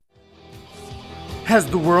Has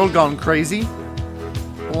the world gone crazy?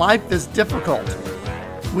 Life is difficult.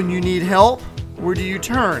 When you need help, where do you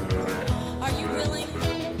turn? Are you willing?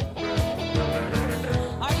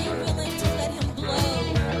 Are you willing to let him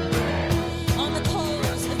blow on the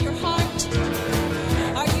coals of your heart?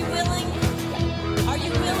 Are you willing? Are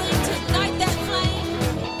you willing to ignite that flame?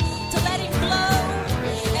 To let him blow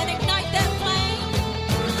and ignite that flame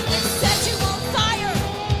and set you on fire?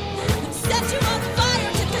 And set you on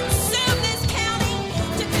fire to consume this county,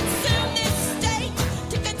 to consume this state,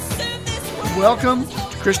 to consume this world. Welcome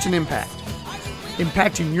to Christian Impact,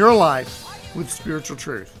 impacting your life with spiritual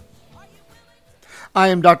truth. I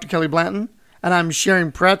am Dr. Kelly Blanton, and I'm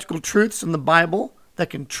sharing practical truths in the Bible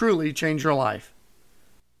that can truly change your life.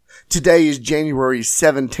 Today is January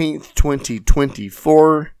 17th,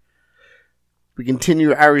 2024. We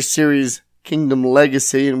continue our series, Kingdom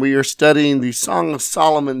Legacy, and we are studying the Song of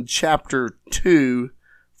Solomon, chapter 2,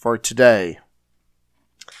 for today.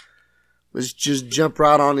 Let's just jump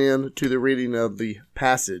right on in to the reading of the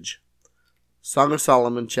passage. Song of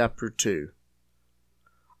Solomon, chapter 2.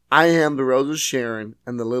 I am the rose of Sharon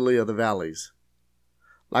and the lily of the valleys.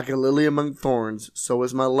 Like a lily among thorns, so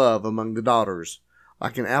is my love among the daughters.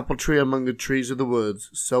 Like an apple tree among the trees of the woods,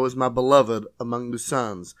 so is my beloved among the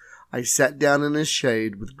sons. I sat down in his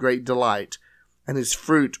shade with great delight, and his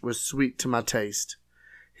fruit was sweet to my taste.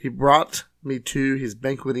 He brought me to his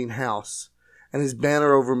banqueting house, and his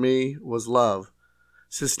banner over me was love.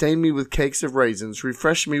 Sustain me with cakes of raisins,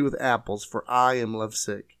 refresh me with apples, for I am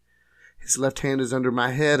lovesick. His left hand is under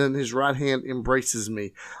my head, and his right hand embraces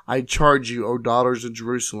me. I charge you, O daughters of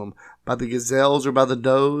Jerusalem, by the gazelles or by the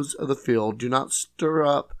does of the field, do not stir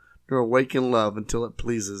up nor awaken love until it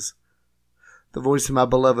pleases. The voice of my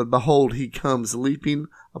beloved, behold, he comes, leaping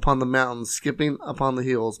upon the mountains, skipping upon the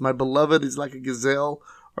hills. My beloved is like a gazelle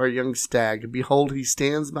or a young stag. Behold, he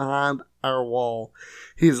stands behind our wall.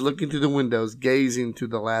 He is looking through the windows, gazing through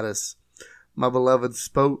the lattice. My beloved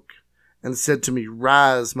spoke and said to me,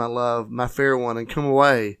 Rise, my love, my fair one, and come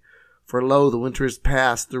away. For lo, the winter is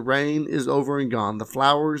past, the rain is over and gone, the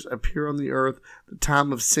flowers appear on the earth, the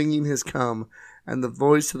time of singing has come, and the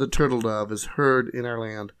voice of the turtle dove is heard in our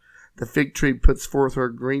land. The fig tree puts forth her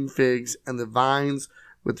green figs, and the vines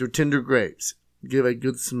with their tender grapes give a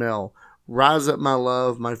good smell. Rise up, my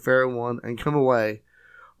love, my fair one, and come away.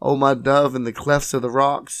 O my dove, in the clefts of the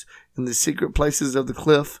rocks, in the secret places of the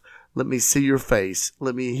cliff, let me see your face.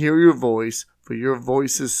 Let me hear your voice, for your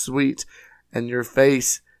voice is sweet, and your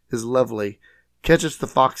face is lovely. Catch us the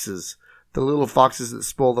foxes, the little foxes that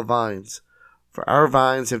spoil the vines, for our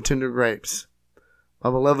vines have tender grapes. My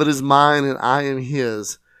beloved is mine, and I am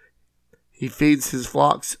his. He feeds his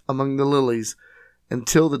flocks among the lilies.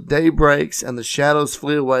 Until the day breaks and the shadows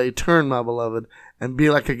flee away, turn, my beloved, and be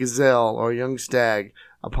like a gazelle or a young stag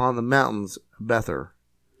upon the mountains of Bether.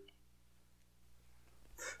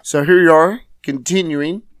 So here you are,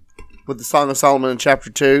 continuing with the Song of Solomon in chapter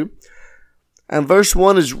 2. And verse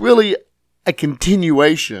 1 is really a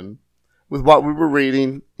continuation with what we were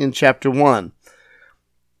reading in chapter 1.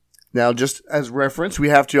 Now, just as reference, we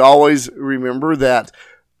have to always remember that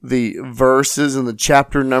the verses and the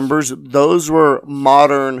chapter numbers, those were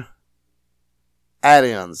modern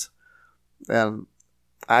add-ins. And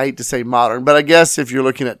I hate to say modern, but I guess if you're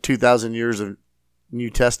looking at 2,000 years of New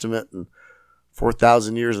Testament and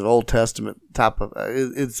 4,000 years of Old Testament type of,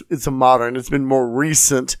 it's a modern. It's been more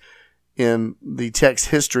recent in the text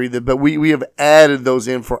history, but we have added those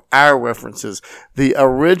in for our references. The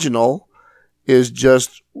original is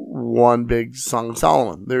just one big Song of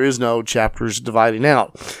Solomon. There is no chapters dividing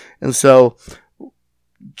out. And so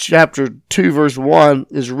chapter 2 verse 1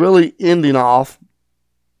 is really ending off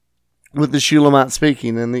with the Shulamite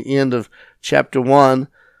speaking. In the end of chapter 1,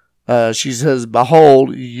 she says,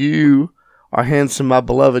 Behold, you are handsome, my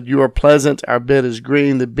beloved. You are pleasant. Our bed is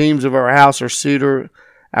green. The beams of our house are cedar.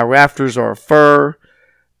 Our rafters are fir.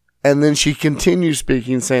 And then she continues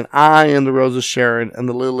speaking, saying, I am the rose of Sharon and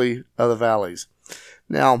the lily of the valleys.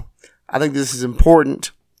 Now, I think this is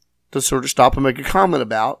important to sort of stop and make a comment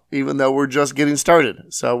about, even though we're just getting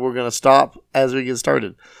started. So we're going to stop as we get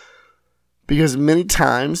started. Because many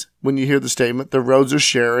times when you hear the statement, the rose of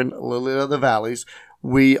Sharon, lily of the valleys,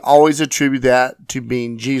 we always attribute that to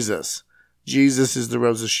being Jesus. Jesus is the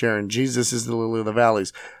rose of Sharon. Jesus is the lily of the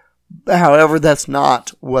valleys. However, that's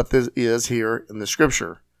not what this is here in the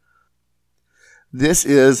scripture. This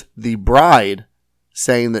is the bride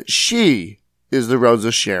saying that she is the rose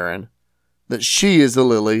of Sharon, that she is the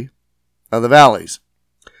lily of the valleys.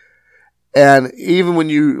 And even when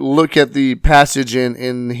you look at the passage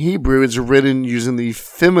in Hebrew, it's written using the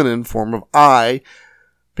feminine form of I,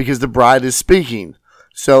 because the bride is speaking.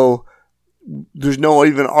 So there's no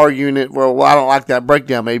even arguing it. Well, I don't like that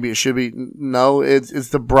breakdown. Maybe it should be. No, it's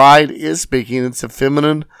the bride is speaking. It's a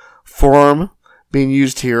feminine form being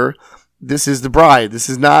used here. This is the bride. This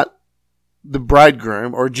is not the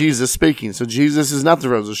bridegroom or Jesus speaking. So Jesus is not the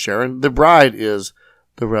Rose of Sharon. The bride is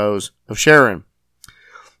the Rose of Sharon.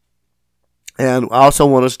 And I also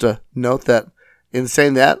want us to note that in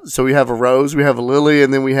saying that, so we have a rose, we have a lily,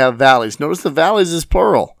 and then we have valleys. Notice the valleys is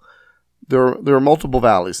plural. There are multiple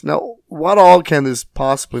valleys. Now, what all can this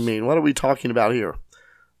possibly mean? What are we talking about here?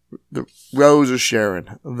 The Rose of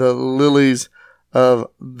Sharon, the lilies of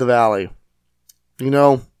the valley.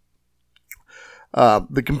 The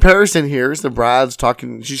comparison here is the bride's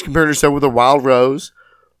talking, she's comparing herself with a wild rose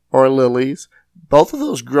or lilies. Both of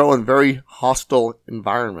those grow in very hostile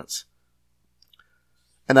environments.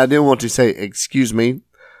 And I do want to say, excuse me,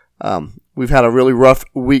 we've had a really rough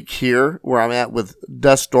week here where I'm at with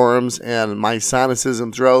dust storms, and my sinuses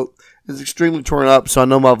and throat is extremely torn up, so I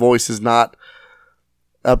know my voice is not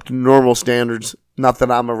up to normal standards. Not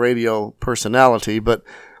that I'm a radio personality, but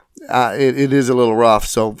it is a little rough,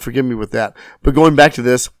 so forgive me with that. But going back to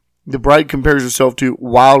this, the bride compares herself to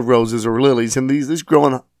wild roses or lilies, and these grow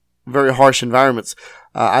in very harsh environments.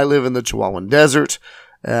 I live in the Chihuahuan Desert,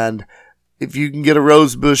 and if you can get a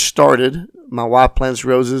rose bush started, my wife plants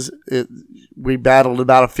roses. We battled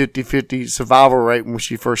about a 50-50 survival rate when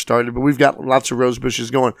she first started, but we've got lots of rose bushes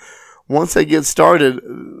going. Once they get started,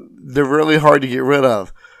 they're really hard to get rid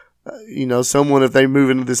of. Someone, if they move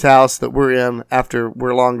into this house that we're in after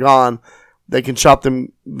we're long gone, they can chop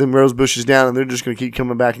them rose bushes down, and they're just going to keep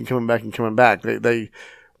coming back and coming back and coming back.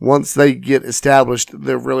 Once they get established,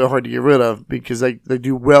 they're really hard to get rid of because they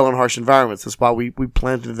do well in harsh environments. That's why we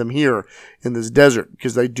planted them here in this desert,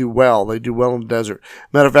 because they do well. They do well in the desert.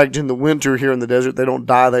 Matter of fact, in the winter here in the desert, they don't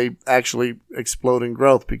die. They actually explode in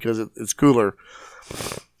growth because it's cooler.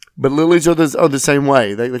 But lilies are the same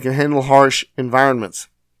way. They can handle harsh environments.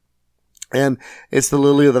 And it's the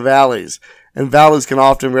lily of the valleys. And valleys can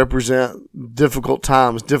often represent difficult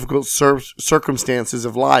times, difficult circumstances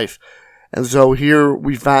of life. And so here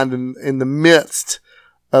we find in the midst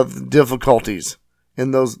of difficulties,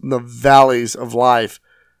 in the valleys of life,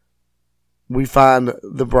 we find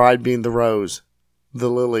the bride being the rose, the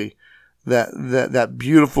lily, that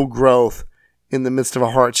beautiful growth in the midst of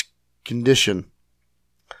a harsh condition.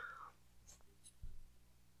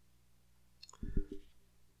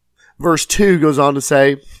 Verse 2 goes on to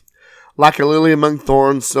say, like a lily among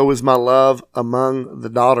thorns, so is my love among the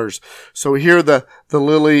daughters. So here the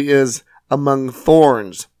lily is among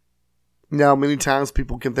thorns. Now, many times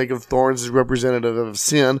people can think of thorns as representative of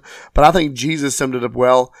sin, but I think Jesus summed it up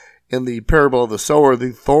well in the parable of the sower.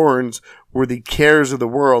 The thorns were the cares of the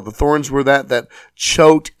world. The thorns were that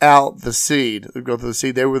choked out the seed, the growth of the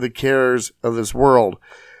seed. They were the cares of this world.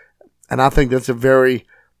 And I think that's a very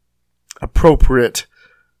appropriate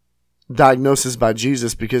diagnosis by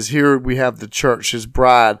Jesus, because here we have the church, his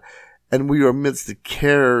bride, and we are amidst the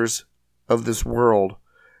cares of this world.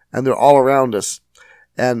 And they're all around us.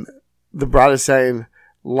 And the bride is saying,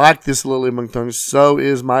 like this lily among thorns, so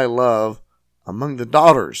is my love among the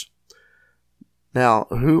daughters. Now,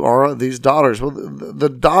 who are these daughters? Well, the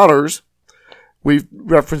daughters, we've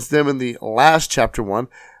referenced them in the last chapter 1.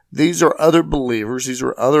 These are other believers. These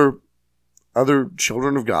are other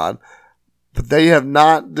children of God. But they have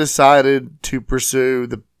not decided to pursue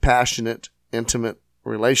the passionate, intimate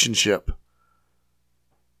relationship.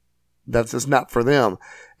 That's just not for them.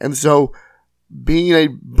 And so, being a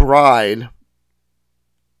bride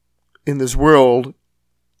in this world,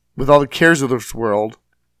 with all the cares of this world,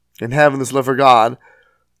 and having this love for God,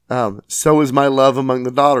 so is my love among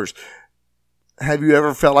the daughters. Have you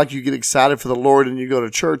ever felt like you get excited for the Lord and you go to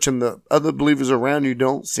church and the other believers around you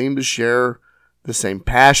don't seem to share the same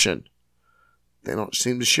passion? They don't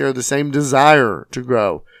seem to share the same desire to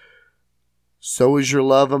grow. So is your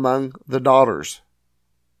love among the daughters.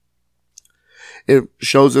 It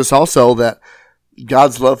shows us also that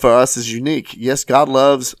God's love for us is unique. Yes, God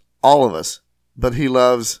loves all of us, but he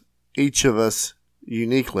loves each of us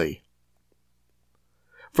uniquely.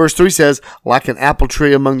 Verse 3 says, like an apple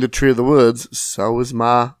tree among the tree of the woods, so is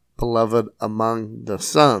my beloved among the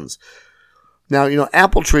sons. Now,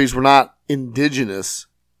 apple trees were not indigenous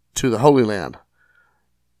to the Holy Land.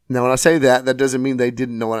 Now, when I say that doesn't mean they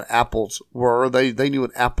didn't know what apples were. They knew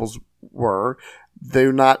what apples were.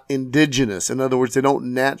 They're not indigenous. In other words, they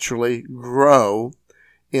don't naturally grow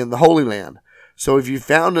in the Holy Land. So if you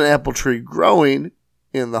found an apple tree growing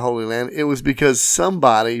in the Holy Land, it was because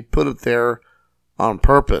somebody put it there on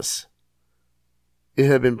purpose. It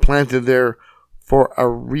had been planted there for a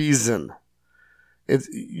reason.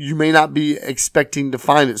 you may not be expecting to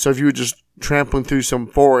find it. So if you were just trampling through some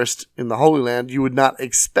forest in the Holy Land, you would not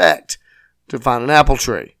expect to find an apple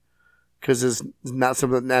tree because it's not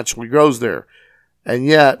something that naturally grows there. And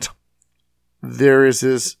yet, there is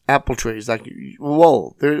this apple tree. It's like,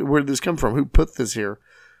 whoa, where did this come from? Who put this here?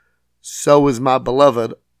 So is my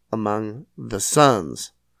beloved among the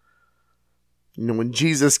sons. You know, when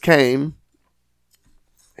Jesus came,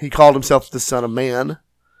 he called himself the Son of Man. You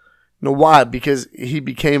know why? Because he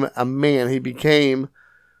became a man. He became,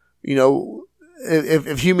 you know,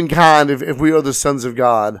 if humankind, if we are the sons of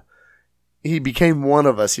God, he became one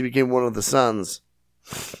of us. He became one of the sons.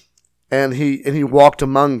 And he walked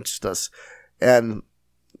amongst us. And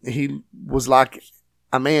he was like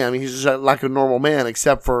a man. He's just like a normal man,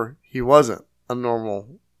 except for he wasn't a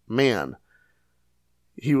normal man.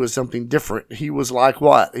 He was something different. He was like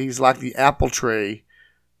what? He's like the apple tree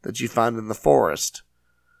that you find in the forest.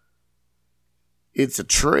 It's a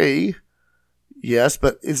tree, yes,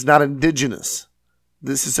 but it's not indigenous.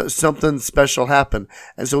 This is something special happened.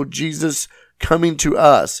 And so Jesus coming to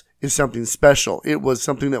us is something special. It was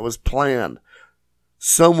something that was planned.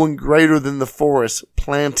 Someone greater than the forest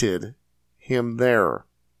planted him there.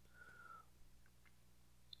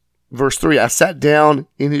 Verse 3, I sat down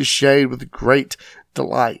in his shade with great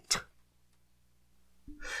delight.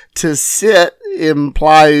 To sit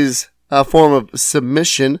implies a form of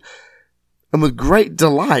submission, and with great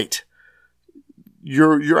delight,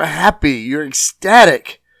 you're happy, you're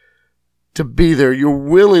ecstatic to be there. You're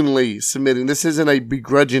willingly submitting. This isn't a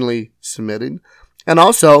begrudgingly submitting. And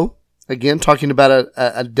also, again, talking about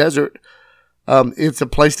a desert, it's a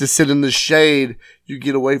place to sit in the shade. You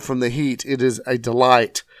get away from the heat. It is a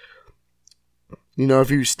delight. You know,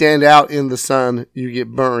 if you stand out in the sun, you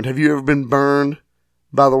get burned. Have you ever been burned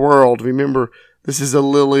by the world? Remember, this is a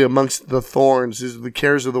lily amongst the thorns. These are the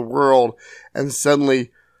cares of the world. And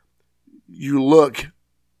suddenly you look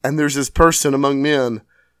and there's this person among men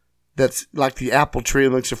that's like the apple tree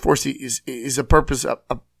amongst the forest. He is a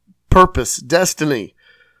purpose, destiny.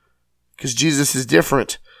 Because Jesus is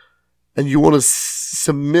different. And you want to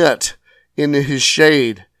submit into his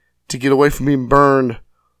shade to get away from being burned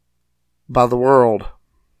by the world.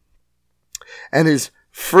 And his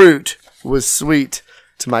fruit was sweet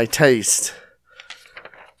to my taste.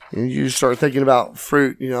 And you start thinking about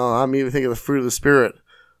fruit, you know, I'm even thinking of the fruit of the Spirit.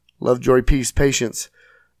 Love, joy, peace, patience.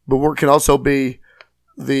 But work can also be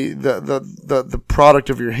the product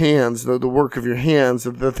of your hands, the work of your hands,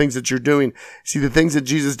 the things that you're doing. See, the things that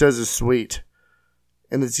Jesus does is sweet.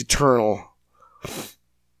 And it's eternal.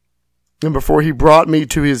 And before he brought me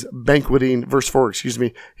to his banqueting, verse 4,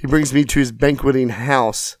 he brings me to his banqueting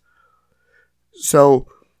house. So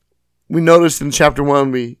we noticed in chapter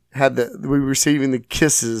 1 we were receiving the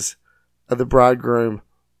kisses of the bridegroom.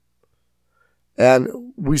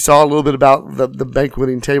 And we saw a little bit about the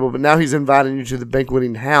banqueting table, but now he's inviting you to the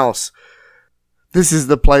banqueting house. This is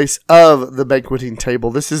the place of the banqueting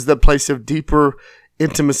table. This is the place of deeper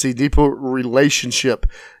intimacy, deeper relationship.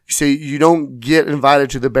 You see, you don't get invited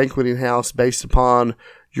to the banqueting house based upon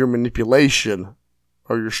your manipulation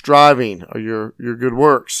or your striving or your good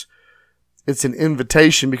works. It's an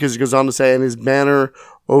invitation because it goes on to say, and his banner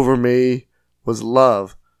over me was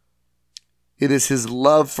love. It is his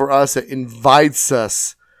love for us that invites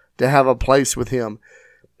us to have a place with him.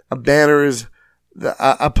 A banner is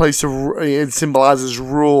a place it symbolizes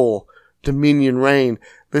rule, dominion, reign.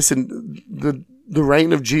 Listen, the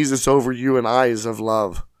reign of Jesus over you and I is of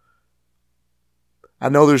love. I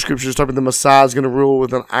know there's scriptures talking about the Messiah is going to rule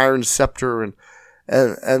with an iron scepter,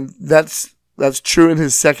 and that's true in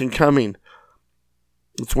his second coming.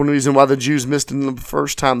 It's one reason why the Jews missed him the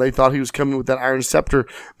first time. They thought he was coming with that iron scepter.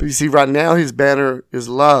 But you see, right now his banner is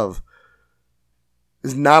love.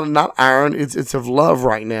 It's not iron, it's of love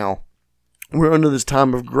right now. We're under this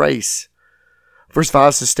time of grace. Verse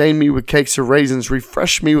 5, sustain me with cakes of raisins,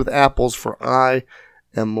 refresh me with apples, for I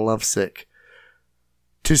am lovesick.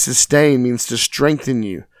 To sustain means to strengthen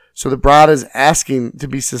you. So the bride is asking to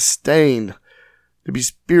be sustained, to be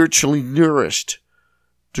spiritually nourished,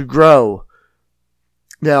 to grow.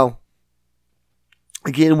 Now,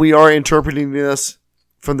 again, we are interpreting this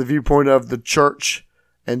from the viewpoint of the church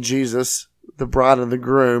and Jesus, the bride and the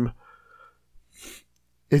groom.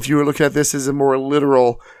 If you were looking at this as a more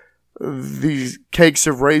literal, these cakes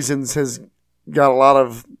of raisins has got a lot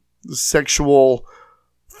of sexual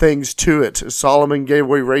things to it. Solomon gave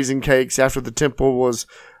away raisin cakes after the temple was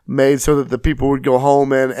made so that the people would go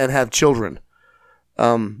home and have children.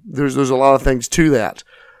 There's a lot of things to that.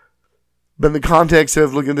 But in the context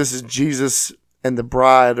of looking at this as Jesus and the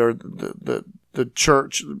bride, or the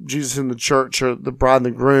church, Jesus and the church, or the bride and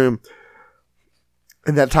the groom,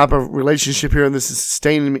 And that type of relationship here, and this is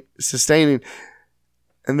sustaining.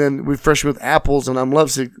 And then we refresh me with apples, and I'm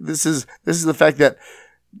lovesick. This is the fact that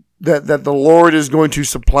the Lord is going to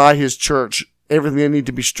supply His church everything they need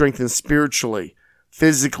to be strengthened spiritually,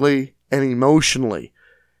 physically, and emotionally.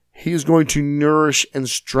 He is going to nourish and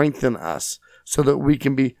strengthen us so that we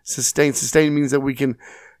can be sustained. Sustained means that we can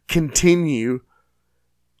continue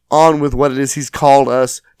on with what it is He's called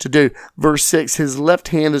us to do. Verse 6, His left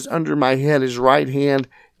hand is under my head, His right hand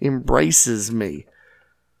embraces me.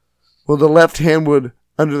 Well, the left hand would,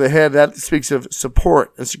 under the head, that speaks of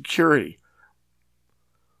support and security.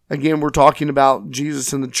 Again, we're talking about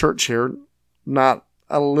Jesus in the church here, not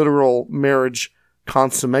a literal marriage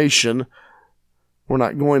consummation. We're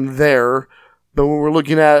not going there. But when we're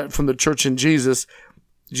looking at it from the church and Jesus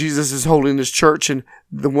is holding His church, and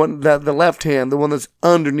the left hand, the one that's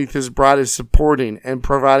underneath His bride, is supporting and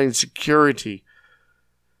providing security.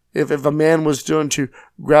 If a man was doing to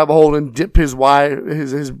grab a hold and dip his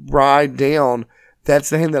bride down, that's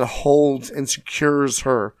the hand that holds and secures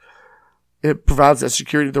her. It provides that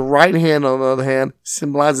security. The right hand, on the other hand,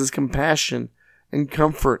 symbolizes compassion and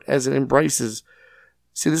comfort as it embraces.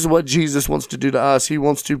 See, this is what Jesus wants to do to us. He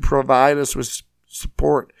wants to provide us with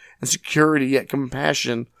support and security, yet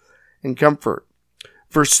compassion and comfort.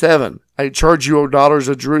 Verse 7, I charge you, O daughters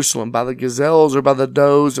of Jerusalem, by the gazelles or by the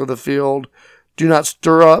does of the field, do not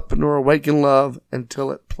stir up nor awaken love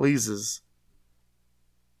until it pleases.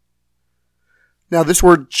 Now, this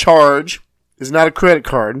word charge is not a credit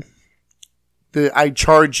card. I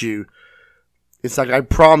charge you. It's like I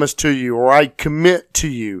promise to you, or I commit to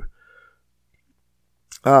you.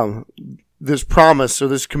 This promise or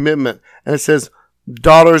this commitment. And it says,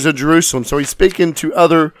 daughters of Jerusalem. So he's speaking to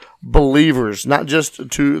other believers, not just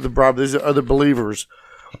to the bride. These are other believers.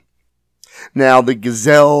 Now, the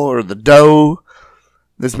gazelle or the doe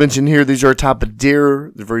that's mentioned here, these are a type of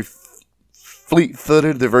deer. They're very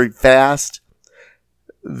fleet-footed. They're very fast.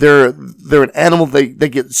 They're an animal. They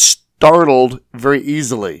get startled very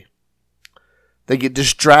easily. They get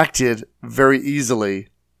distracted very easily,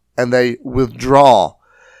 and they withdraw.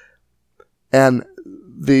 And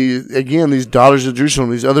these daughters of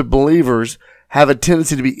Jerusalem, these other believers, have a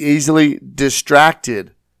tendency to be easily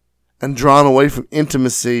distracted and drawn away from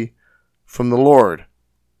intimacy from the Lord.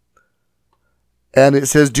 And it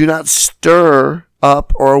says, do not stir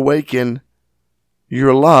up or awaken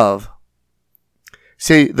your love.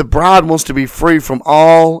 See, the bride wants to be free from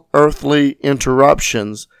all earthly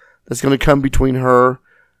interruptions that's going to come between her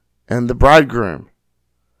and the bridegroom.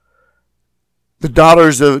 The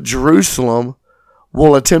daughters of Jerusalem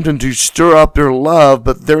will attempt to stir up their love,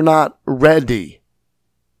 but they're not ready.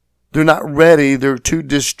 They're not ready. They're too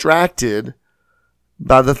distracted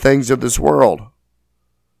by the things of this world,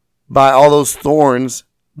 by all those thorns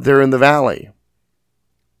there in the valley.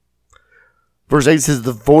 Verse 8 says,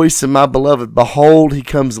 the voice of my beloved, behold, he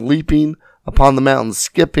comes leaping upon the mountains,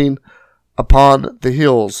 skipping upon the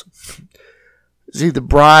hills. See, the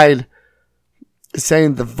bride is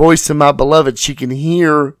saying, the voice of my beloved. She can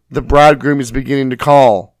hear the bridegroom is beginning to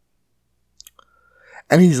call.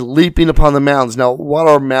 And he's leaping upon the mountains. Now, what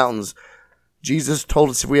are mountains? Jesus told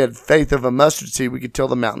us if we had faith of a mustard seed, we could tell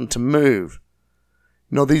the mountain to move.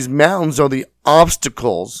 You know, these mountains are the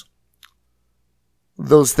obstacles,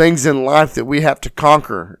 those things in life that we have to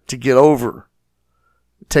conquer, to get over.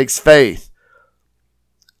 It takes faith.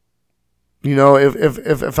 You know,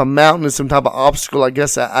 if a mountain is some type of obstacle, I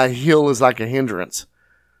guess a hill is like a hindrance.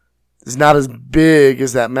 It's not as big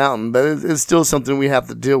as that mountain, but it's still something we have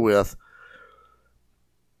to deal with.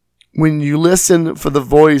 When you listen for the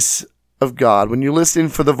voice of God, when you listen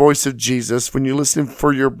for the voice of Jesus, when you listen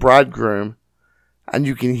for your bridegroom, and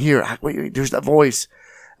you can hear, wait, there's that voice,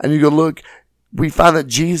 and you go look, we find that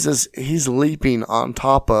Jesus, he's leaping on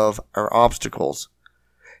top of our obstacles.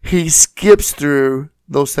 He skips through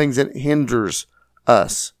those things that hinders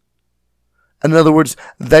us. In other words,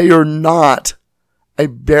 they are not a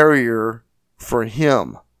barrier for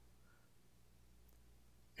him.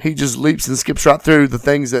 He just leaps and skips right through the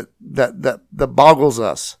things that boggles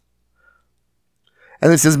us.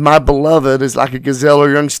 And it says, my beloved is like a gazelle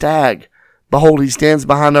or young stag. Behold, he stands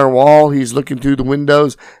behind our wall. He's looking through the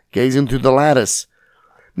windows, gazing through the lattice.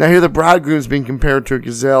 Now here the bridegroom is being compared to a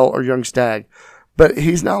gazelle or young stag. But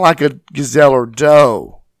he's not like a gazelle or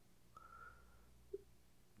doe.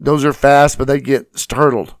 Those are fast, but they get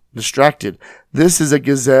startled, distracted. This is a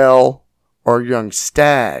gazelle or young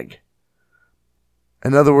stag.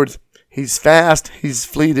 In other words, he's fast, he's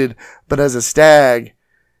fleeted, but as a stag,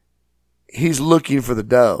 he's looking for the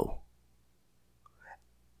doe.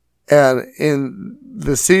 And in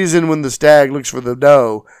the season when the stag looks for the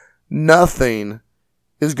doe, nothing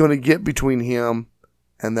is going to get between him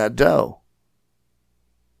and that doe.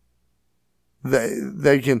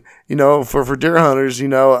 They can, for deer hunters,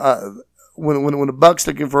 when a buck's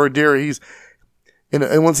looking for a deer, he's,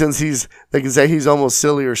 in one sense, they can say he's almost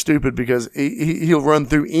silly or stupid because he'll run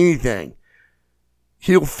through anything.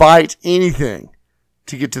 He'll fight anything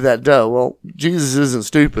to get to that doe. Well, Jesus isn't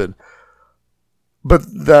stupid. But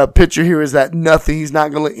the picture here is that he's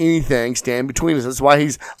not going to let anything stand between us. That's why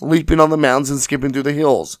he's leaping on the mountains and skipping through the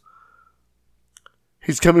hills.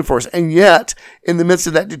 He's coming for us. And yet, in the midst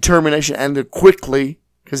of that determination and quickly,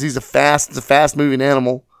 because it's a fast moving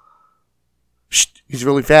animal. He's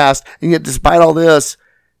really fast. And yet, despite all this,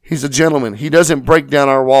 he's a gentleman. He doesn't break down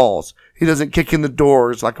our walls. He doesn't kick in the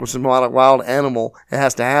doors like some wild animal. It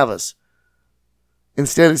has to have us.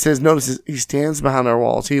 Instead, it says, notice, he stands behind our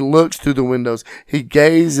walls. He looks through the windows. He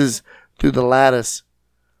gazes through the lattice.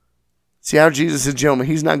 See, our Jesus is a gentleman.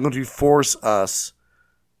 He's not going to force us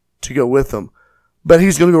to go with him. But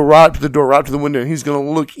he's going to go right up to the door, right up to the window, and he's going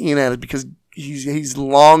to look in at it because he's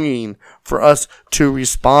longing for us to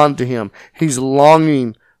respond to him. He's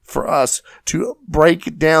longing for us to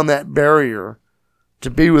break down that barrier to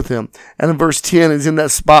be with him. And in verse 10, he's in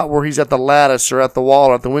that spot where he's at the lattice or at the wall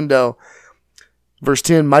or at the window. Verse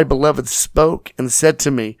 10, my beloved spoke and said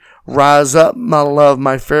to me, rise up, my love,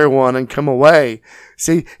 my fair one, and come away.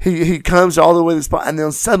 See, he comes all the way to the spot, and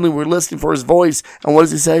then suddenly we're listening for his voice. And what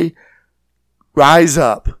does he say? Rise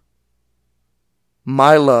up,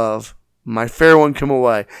 my love, my fair one, come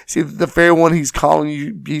away. See, the fair one, he's calling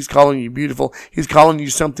you beautiful. He's calling you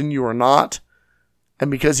something you are not.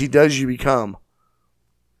 And because he does, you become.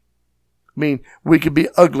 I mean, we could be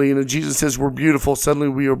ugly, and if Jesus says we're beautiful, suddenly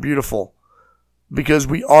we are beautiful. Because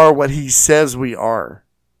we are what he says we are.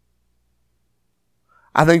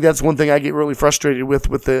 I think that's one thing I get really frustrated with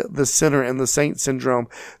the sinner and the saint syndrome.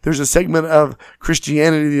 There's a segment of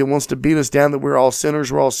Christianity that wants to beat us down that we're all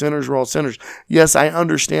sinners, we're all sinners, we're all sinners. Yes, I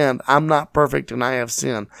understand. I'm not perfect and I have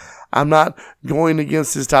sin. I'm not going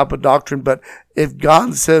against this type of doctrine, but if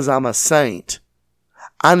God says I'm a saint,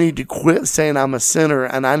 I need to quit saying I'm a sinner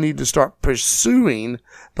and I need to start pursuing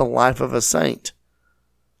the life of a saint.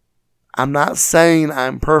 I'm not saying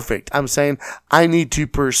I'm perfect. I'm saying I need to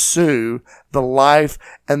pursue the life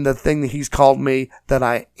and the thing that he's called me that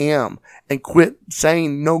I am. And quit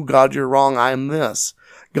saying, no, God, you're wrong. I am this.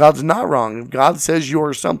 God's not wrong. If God says you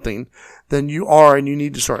are something, then you are, and you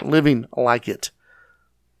need to start living like it.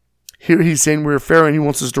 Here he's saying we're fair, and he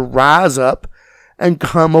wants us to rise up and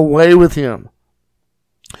come away with him.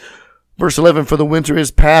 Verse 11, for the winter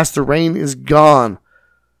is past, the rain is gone.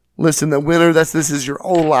 Listen, the winter, this is your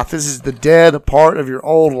old life. This is the dead part of your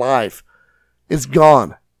old life. It's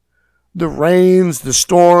gone. The rains, the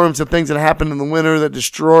storms, the things that happen in the winter that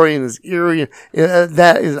destroy and is eerie,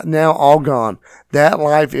 that is now all gone. That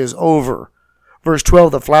life is over. Verse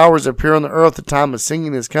 12, the flowers appear on the earth. The time of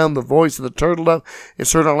singing has come. The voice of the turtle dove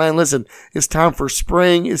is heard on land. Listen, it's time for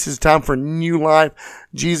spring. It's time for new life.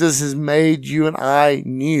 Jesus has made you and I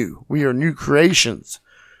new. We are new creations.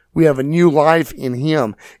 We have a new life in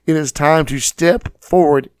him. It is time to step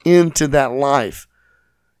forward into that life,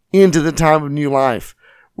 into the time of new life,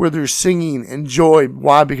 where there's singing and joy.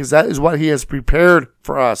 Why? Because that is what he has prepared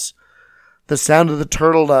for us. The sound of the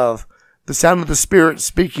turtle dove, the sound of the Spirit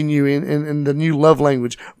speaking you in the new love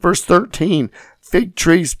language. Verse 13, fig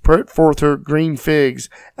trees put forth her green figs,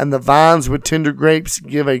 and the vines with tender grapes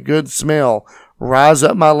give a good smell. Rise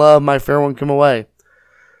up, my love, my fair one, come away.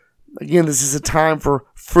 Again, this is a time for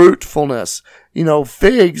fruitfulness.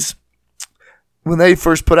 Figs, when they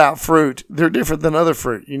first put out fruit, they're different than other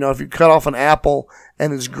fruit. If you cut off an apple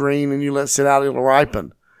and it's green and you let it sit out, it'll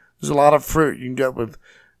ripen. There's a lot of fruit. You can get with,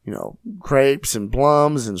 grapes and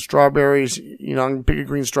plums and strawberries. I can pick a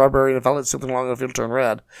green strawberry, and if I let it sit long enough, it'll turn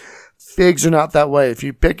red. Figs are not that way. If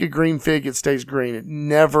you pick a green fig, it stays green. It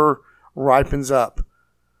never ripens up.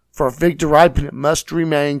 For a fig to ripen, it must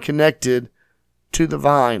remain connected to the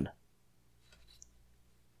vine.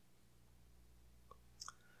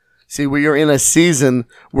 See, we are in a season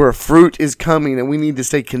where fruit is coming, and we need to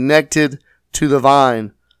stay connected to the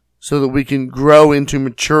vine so that we can grow into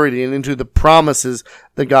maturity and into the promises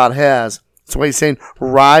that God has. That's why he's saying,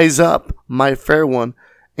 rise up, my fair one,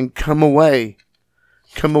 and come away.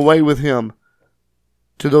 Come away with him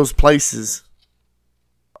to those places.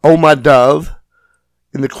 O my dove,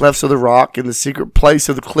 in the clefts of the rock, in the secret place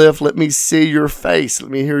of the cliff, let me see your face.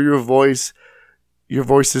 Let me hear your voice. Your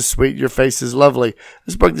voice is sweet. Your face is lovely.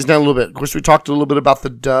 Let's break this down a little bit. Of course, we talked a little bit about the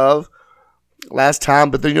dove last time,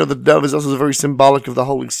 but then, the dove is also very symbolic of the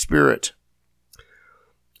Holy Spirit.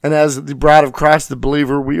 And as the bride of Christ, the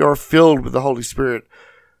believer, we are filled with the Holy Spirit.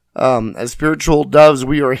 As spiritual doves,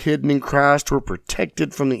 we are hidden in Christ. We're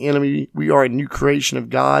protected from the enemy. We are a new creation of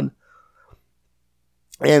God.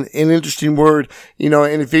 And an interesting word, in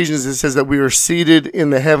Ephesians, it says that we are seated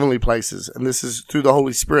in the heavenly places. And this is through the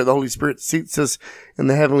Holy Spirit. The Holy Spirit seats us in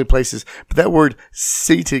the heavenly places. But that word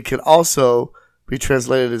seated could also be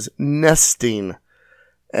translated as nesting.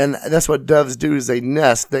 And that's what doves do, is they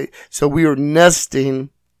nest. So we are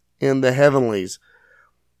nesting in the heavenlies.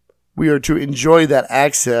 We are to enjoy that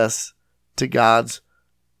access to God's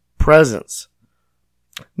presence.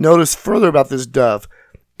 Notice further about this dove,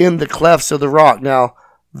 in the clefts of the rock. Now,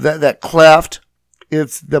 that cleft,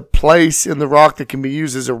 it's the place in the rock that can be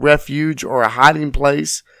used as a refuge or a hiding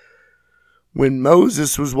place. When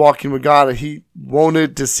Moses was walking with God, he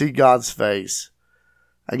wanted to see God's face.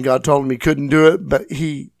 And God told him he couldn't do it, but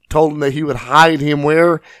he told him that he would hide him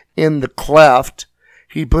where? In the cleft.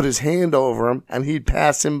 He'd put his hand over him, and he'd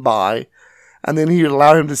pass him by, and then he'd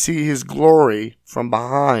allow him to see his glory from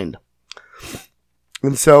behind.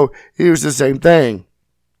 And so here's the same thing.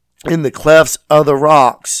 In the clefts of the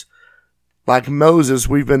rocks, like Moses,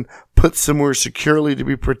 we've been put somewhere securely to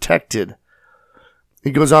be protected.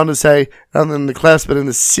 He goes on to say, not in the clefts, but in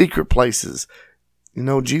the secret places.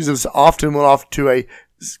 Jesus often went off to a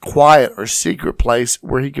quiet or secret place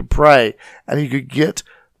where he could pray and he could get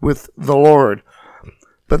with the Lord.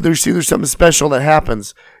 But there's something special that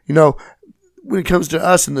happens. When it comes to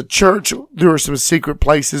us in the church, there are some secret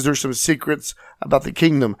places. There's some secrets about the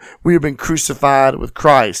kingdom. We have been crucified with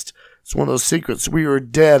Christ. It's one of those secrets. We are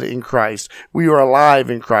dead in Christ. We are alive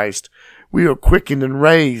in Christ. We are quickened and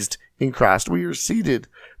raised in Christ. We are seated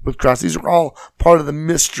with Christ. These are all part of the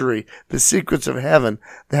mystery, the secrets of heaven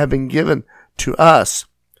that have been given to us.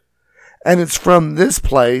 And it's from this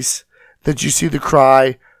place that you see the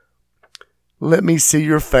cry, "Let me see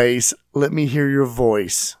your face. Let me hear your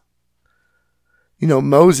voice."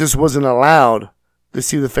 Moses wasn't allowed to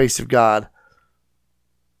see the face of God.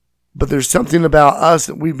 But there's something about us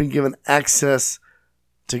that we've been given access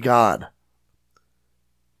to God.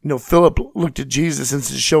 Philip looked at Jesus and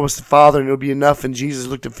said, "Show us the Father, and it'll be enough." And Jesus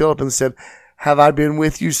looked at Philip and said, "Have I been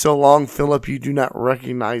with you so long, Philip, you do not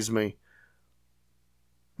recognize me?"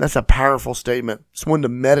 That's a powerful statement. It's one to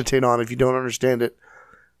meditate on if you don't understand it.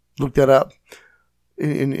 Look that up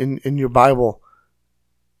in your Bible.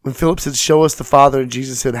 When Philip said, "Show us the Father," and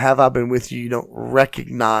Jesus said, "Have I been with you? You don't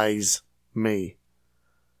recognize me."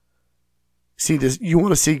 See, you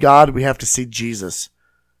want to see God, we have to see Jesus.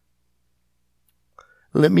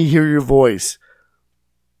 Let me hear your voice.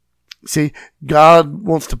 See, God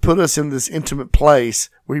wants to put us in this intimate place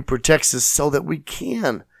where he protects us so that we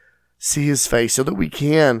can see his face, so that we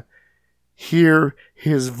can hear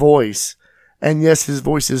his voice. And yes, his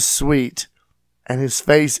voice is sweet and his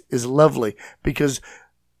face is lovely, because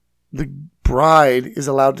the bride is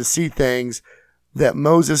allowed to see things that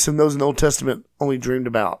Moses and those in the Old Testament only dreamed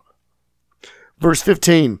about. Verse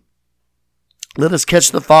 15, "Let us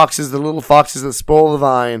catch the foxes, the little foxes that spoil the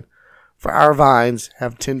vine, for our vines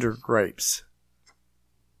have tender grapes."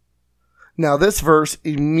 Now, this verse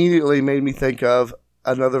immediately made me think of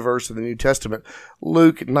another verse of the New Testament.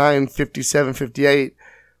 Luke 9:57-58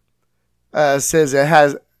 says,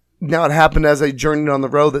 "Now it happened as they journeyed on the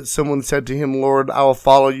road that someone said to him, 'Lord, I will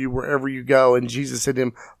follow you wherever you go.' And Jesus said to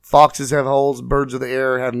him, 'Foxes have holes, birds of the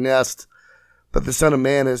air have nests, but the Son of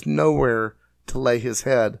Man has nowhere to lay his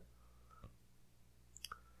head.'"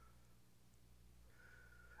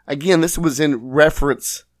 Again, this was in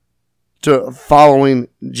reference to following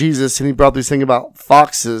Jesus, and he brought this thing about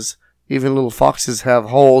foxes. Even little foxes have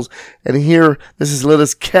holes. And here, this is, "Let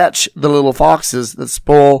us catch the little foxes that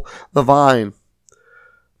spoil the vine."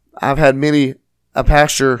 I've had a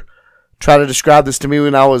pastor try to describe this to me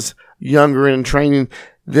when I was younger and in training.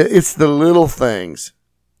 It's the little things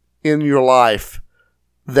in your life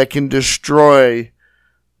that can destroy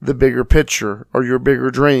the bigger picture or your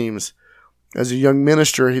bigger dreams. As a young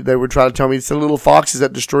minister, they would try to tell me it's the little foxes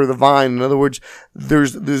that destroy the vine. In other words,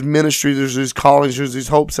 there's ministry, there's these callings, there's these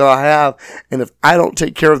hopes that I have. And if I don't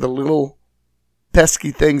take care of the little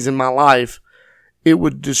pesky things in my life, it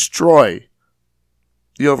would destroy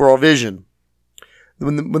the overall vision.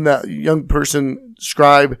 When that young person,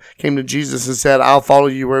 scribe, came to Jesus and said, "I'll follow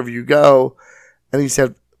you wherever you go," and he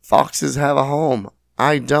said, "Foxes have a home.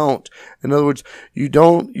 I don't." In other words, you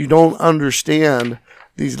don't understand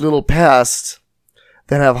these little pests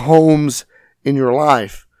that have homes in your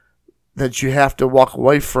life that you have to walk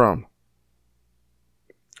away from.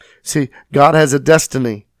 See, God has a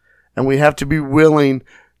destiny, and we have to be willing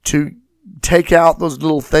to take out those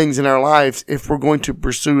little things in our lives if we're going to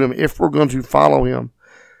pursue him, if we're going to follow him.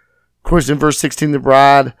 Of course, in verse 16, the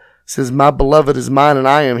bride says, my beloved is mine and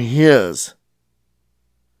I am his.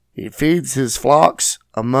 He feeds his flocks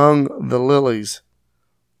among the lilies.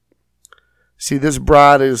 See, this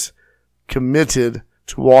bride is committed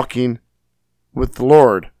to walking with the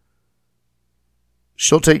Lord.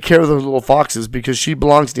 She'll take care of those little foxes because she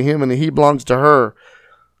belongs to him and he belongs to her.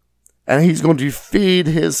 And he's going to feed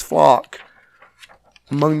his flock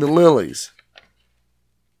among the lilies.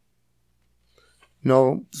 You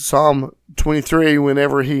know, Psalm 23,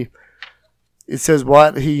 whenever it says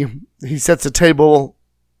what? He sets a table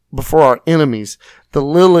before our enemies. The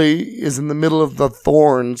lily is in the middle of the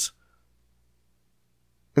thorns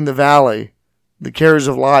in the valley, the cares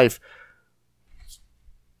of life.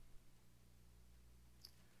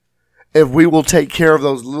 If we will take care of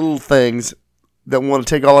those little things that want to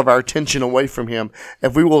take all of our attention away from him,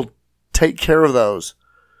 if we will take care of those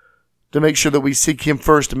to make sure that we seek him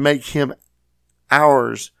first, to make him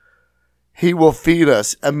ours, he will feed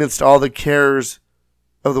us amidst all the cares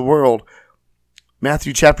of the world.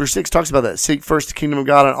 Matthew chapter 6 talks about that. Seek first the kingdom of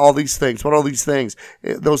God and all these things. What are all these things?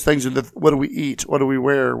 Those things are what do we eat? What do we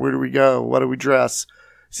wear? Where do we go? What do we dress?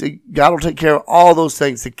 See, God will take care of all those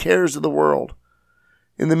things, the cares of the world.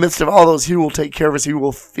 In the midst of all those, he will take care of us. He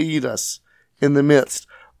will feed us in the midst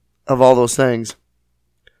of all those things.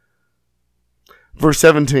 Verse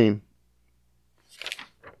 17.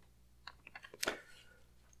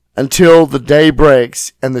 Until the day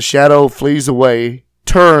breaks and the shadow flees away,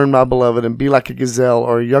 turn, my beloved, and be like a gazelle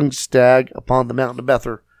or a young stag upon the mountain of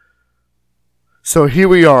Bether. So here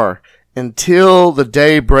we are, until the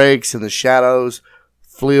day breaks and the shadows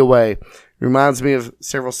flee away. It reminds me of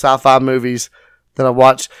several sci-fi movies that I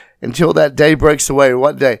watched. Until that day breaks away.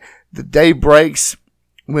 What day? The day breaks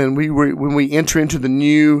when we enter into the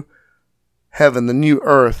new heaven, the new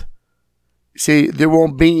earth. See, there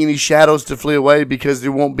won't be any shadows to flee away because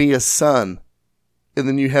there won't be a sun in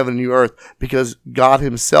the new heaven and new earth because God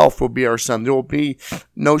himself will be our sun. There will be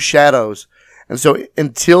no shadows. And so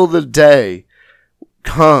until the day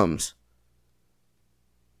comes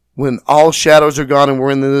when all shadows are gone and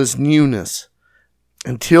we're in this newness,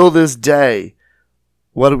 until this day,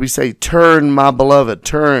 what do we say? Turn, my beloved,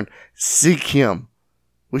 turn, seek him.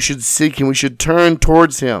 We should seek him. We should turn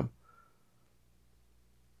towards him.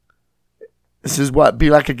 This is what?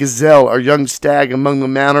 Be like a gazelle or young stag among the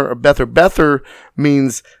mountain of Bether. Bether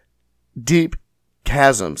means deep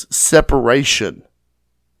chasms, separation.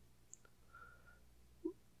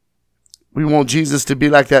 We want Jesus to be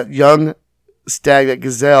like that young stag, that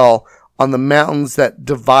gazelle on the mountains that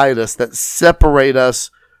divide us, that separate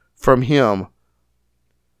us from him.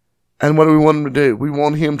 And what do we want him to do? We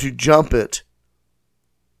want him to jump it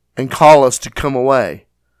and call us to come away.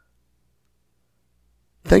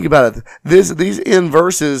 Think about it. These end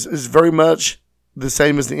verses is very much the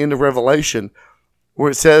same as the end of Revelation,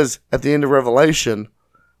 where it says at the end of Revelation,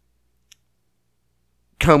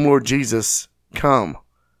 come, Lord Jesus, come.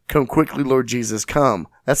 Come quickly, Lord Jesus, come.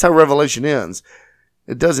 That's how Revelation ends.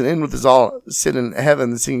 It doesn't end with us all sitting in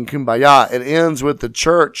heaven and singing Kumbaya. It ends with the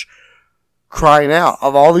church crying out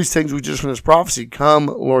of all these things we just from this prophecy, come,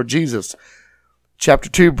 Lord Jesus. Chapter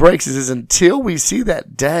 2 breaks it says, until we see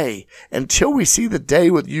that day, until we see the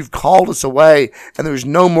day when you've called us away and there's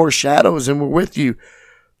no more shadows and we're with you,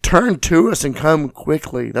 turn to us and come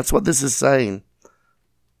quickly. That's what this is saying.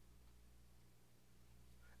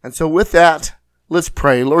 And so with that, let's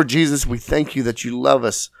pray. Lord Jesus, we thank you that you love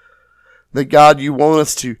us, that God, you want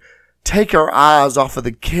us to take our eyes off of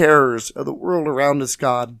the cares of the world around us,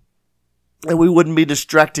 God. And we wouldn't be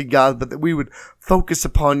distracted, God, but that we would focus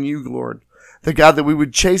upon you, Lord. That, God, that we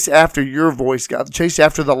would chase after your voice, God. Chase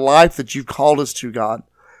after the life that you've called us to, God.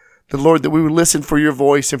 The Lord, that we would listen for your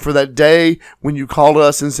voice and for that day when you called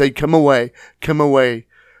us and say, come away, come away.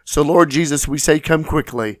 So, Lord Jesus, we say, come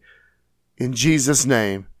quickly. In Jesus'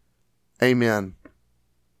 name, amen.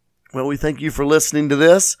 Well, we thank you for listening to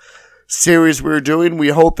this series we're doing. We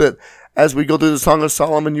hope that as we go through the Song of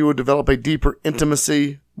Solomon, you will develop a deeper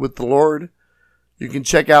intimacy with the Lord. You can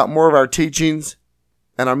check out more of our teachings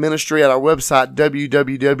and our ministry at our website,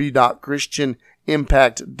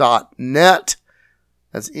 www.christianimpact.net.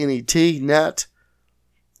 That's N-E-T, net.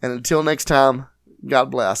 And until next time,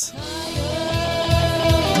 God bless.